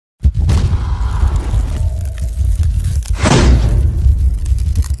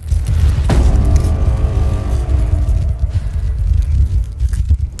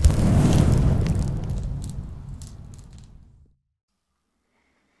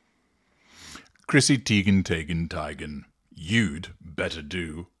Chrissy, Teigen. You'd better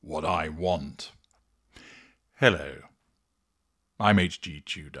do what I want. Hello, I'm H.G.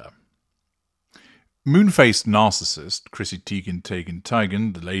 Tudor. Moon-faced narcissist Chrissy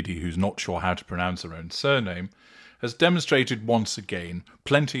Teigen, the lady who's not sure how to pronounce her own surname, has demonstrated once again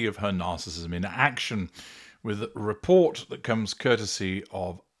plenty of her narcissism in action, with a report that comes courtesy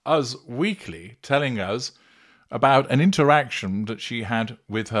of Us Weekly telling us about an interaction that she had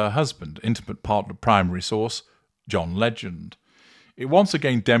with her husband, intimate partner primary source, John Legend. It once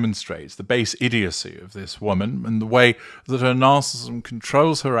again demonstrates the base idiocy of this woman and the way that her narcissism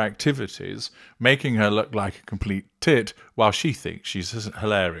controls her activities, making her look like a complete tit while she thinks she's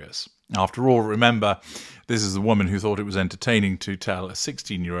hilarious. After all, remember, this is the woman who thought it was entertaining to tell a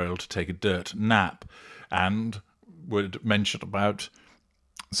 16-year-old to take a dirt nap and would mention about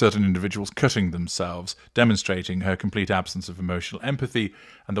certain individuals cutting themselves, demonstrating her complete absence of emotional empathy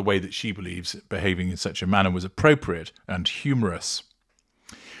and the way that she believes behaving in such a manner was appropriate and humorous.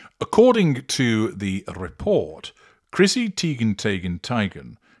 According to the report, Chrissy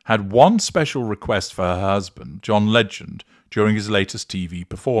Teigen had one special request for her husband, John Legend, during his latest TV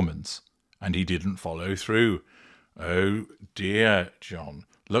performance, and he didn't follow through. Oh dear, John.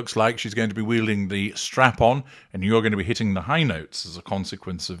 Looks like she's going to be wielding the strap-on and you're going to be hitting the high notes as a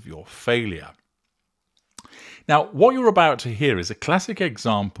consequence of your failure. Now, what you're about to hear is a classic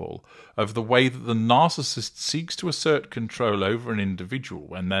example of the way that the narcissist seeks to assert control over an individual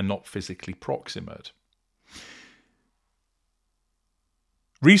when they're not physically proximate.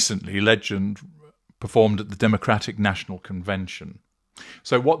 Recently, Legend performed at the Democratic National Convention.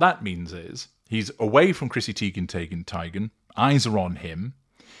 So what that means is he's away from Chrissy Teigen, eyes are on him.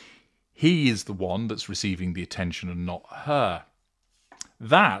 He is the one that's receiving the attention and not her.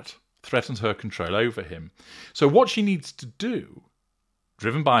 That threatens her control over him. So what she needs to do,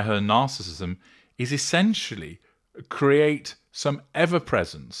 driven by her narcissism, is essentially create some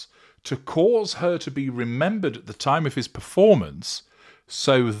ever-presence to cause her to be remembered at the time of his performance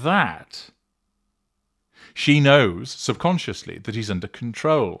so that she knows subconsciously that he's under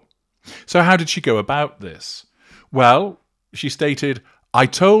control. So how did she go about this? Well, she stated, I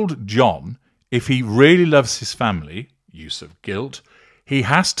told John if he really loves his family, use of guilt, he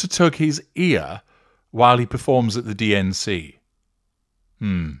has to tug his ear while he performs at the DNC.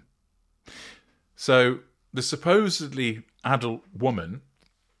 So the supposedly adult woman,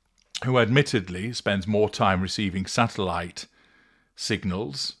 who admittedly spends more time receiving satellite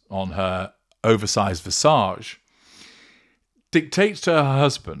signals on her oversized visage, dictates to her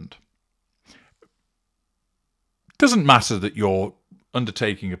husband, doesn't matter that you're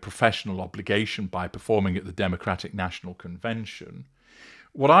undertaking a professional obligation by performing at the Democratic National Convention.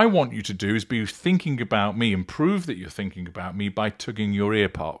 What I want you to do is be thinking about me and prove that you're thinking about me by tugging your ear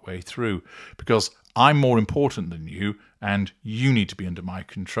part way through, because I'm more important than you and you need to be under my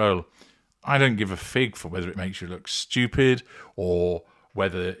control. I don't give a fig for whether it makes you look stupid or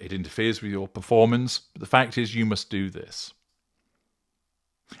whether it interferes with your performance, but the fact is you must do this.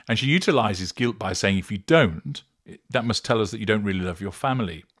 And she utilizes guilt by saying if you don't, that must tell us that you don't really love your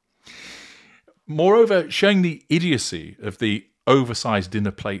family. Moreover, showing the idiocy of the oversized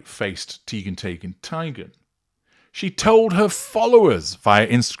dinner plate-faced Teigen. She told her followers via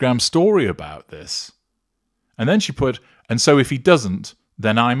Instagram story about this. And then she put, and so if he doesn't,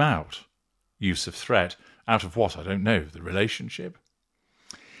 then I'm out. Use of threat. Out of what? I don't know. The relationship?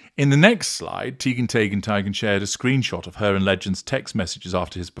 In the next slide, Teigen shared a screenshot of her and Legend's text messages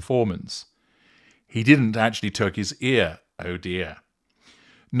after his performance. He didn't actually tug his ear. Oh dear.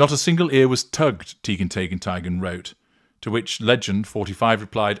 Not a single ear was tugged, Teigen wrote, to which Legend, 45,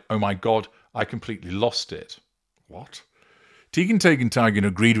 replied, oh my God, I completely lost it. What? Teigen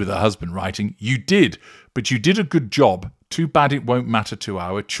agreed with her husband, writing, you did, but you did a good job. Too bad it won't matter to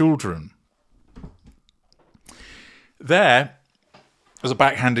our children. There was a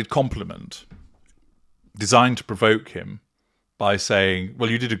backhanded compliment designed to provoke him by saying, well,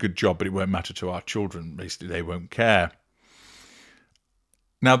 you did a good job, but it won't matter to our children. Basically, they won't care.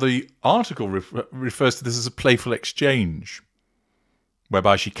 Now, the article refers to this as a playful exchange,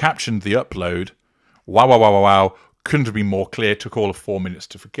 whereby she captioned the upload, wow, couldn't have been more clear, took all of 4 minutes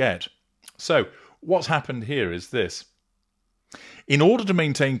to forget. So, what's happened here is this. In order to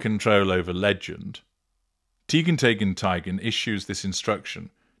maintain control over Legend, Teigen issues this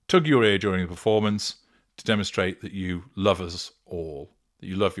instruction, tug your ear during the performance, to demonstrate that you love us all, that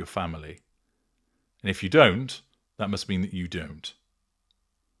you love your family. And if you don't, that must mean that you don't.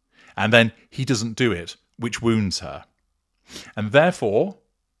 And then he doesn't do it, which wounds her. And therefore,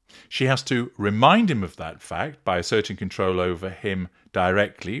 She has to remind him of that fact by asserting control over him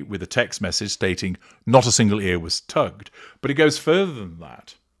directly with a text message stating not a single ear was tugged. But it goes further than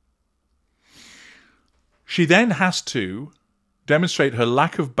that. She then has to demonstrate her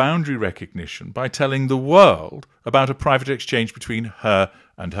lack of boundary recognition by telling the world about a private exchange between her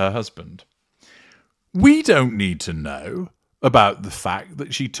and her husband. We don't need to know about the fact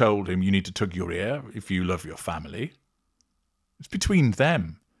that she told him you need to tug your ear if you love your family. It's between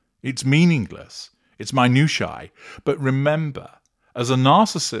them. It's meaningless. It's minutiae. But remember, as a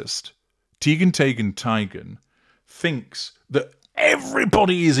narcissist, Teigen thinks that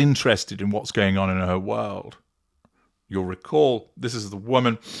everybody is interested in what's going on in her world. You'll recall this is the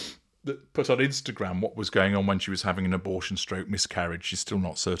woman that put on Instagram what was going on when she was having an abortion / miscarriage. She's still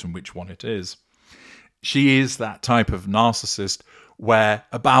not certain which one it is. She is that type of narcissist where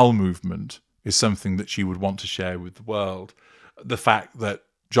a bowel movement is something that she would want to share with the world. The fact that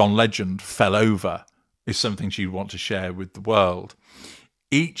John Legend fell over is something she'd want to share with the world.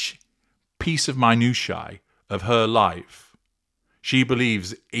 Each piece of minutiae of her life, she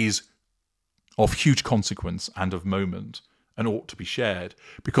believes, is of huge consequence and of moment and ought to be shared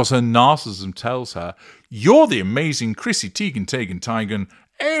because her narcissism tells her, you're the amazing Chrissy Teigen.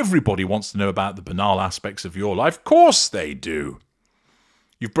 Everybody wants to know about the banal aspects of your life. Of course they do.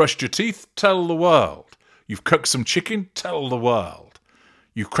 You've brushed your teeth? Tell the world. You've cooked some chicken? Tell the world.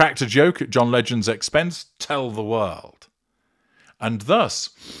 You've cracked a joke at John Legend's expense? Tell the world. And thus,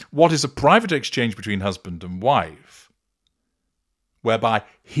 what is a private exchange between husband and wife, whereby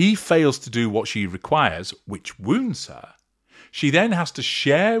he fails to do what she requires, which wounds her, she then has to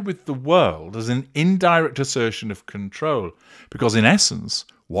share with the world as an indirect assertion of control. Because in essence,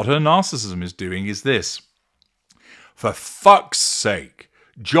 what her narcissism is doing is this. For fuck's sake,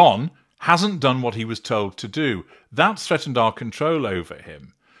 John hasn't done what he was told to do. That's threatened our control over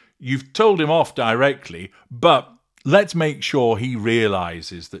him. You've told him off directly, but let's make sure he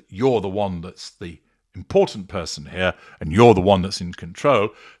realizes that you're the one that's the important person here and you're the one that's in control.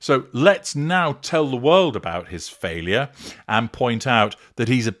 So let's now tell the world about his failure and point out that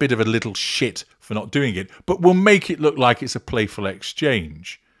he's a bit of a little shit for not doing it, but we'll make it look like it's a playful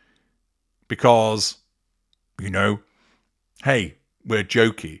exchange because, you know, hey, we're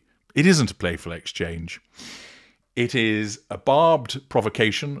jokey. It isn't a playful exchange. It is a barbed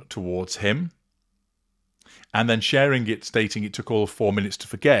provocation towards him and then sharing it, stating it took all of 4 minutes to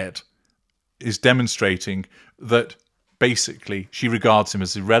forget, is demonstrating that basically she regards him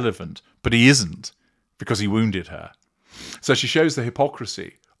as irrelevant, but he isn't because he wounded her. So she shows the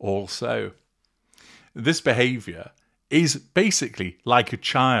hypocrisy also. This behaviour is basically like a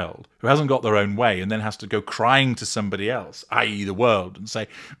child who hasn't got their own way and then has to go crying to somebody else, i.e. the world, and say,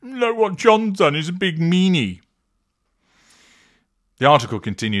 look what John's done, he's a big meanie. The article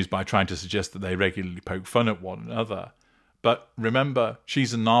continues by trying to suggest that they regularly poke fun at one another. But remember,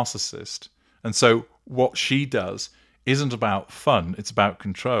 she's a narcissist. And so what she does isn't about fun, it's about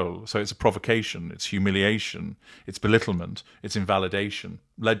control. So it's a provocation, it's humiliation, it's belittlement, it's invalidation.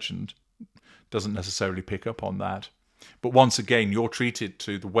 Legend doesn't necessarily pick up on that. But once again, you're treated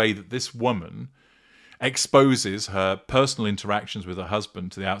to the way that this woman exposes her personal interactions with her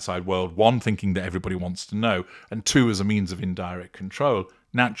husband to the outside world, one, thinking that everybody wants to know, and two, as a means of indirect control,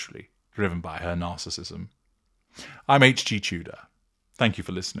 naturally driven by her narcissism. I'm H.G. Tudor. Thank you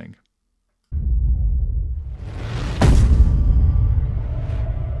for listening.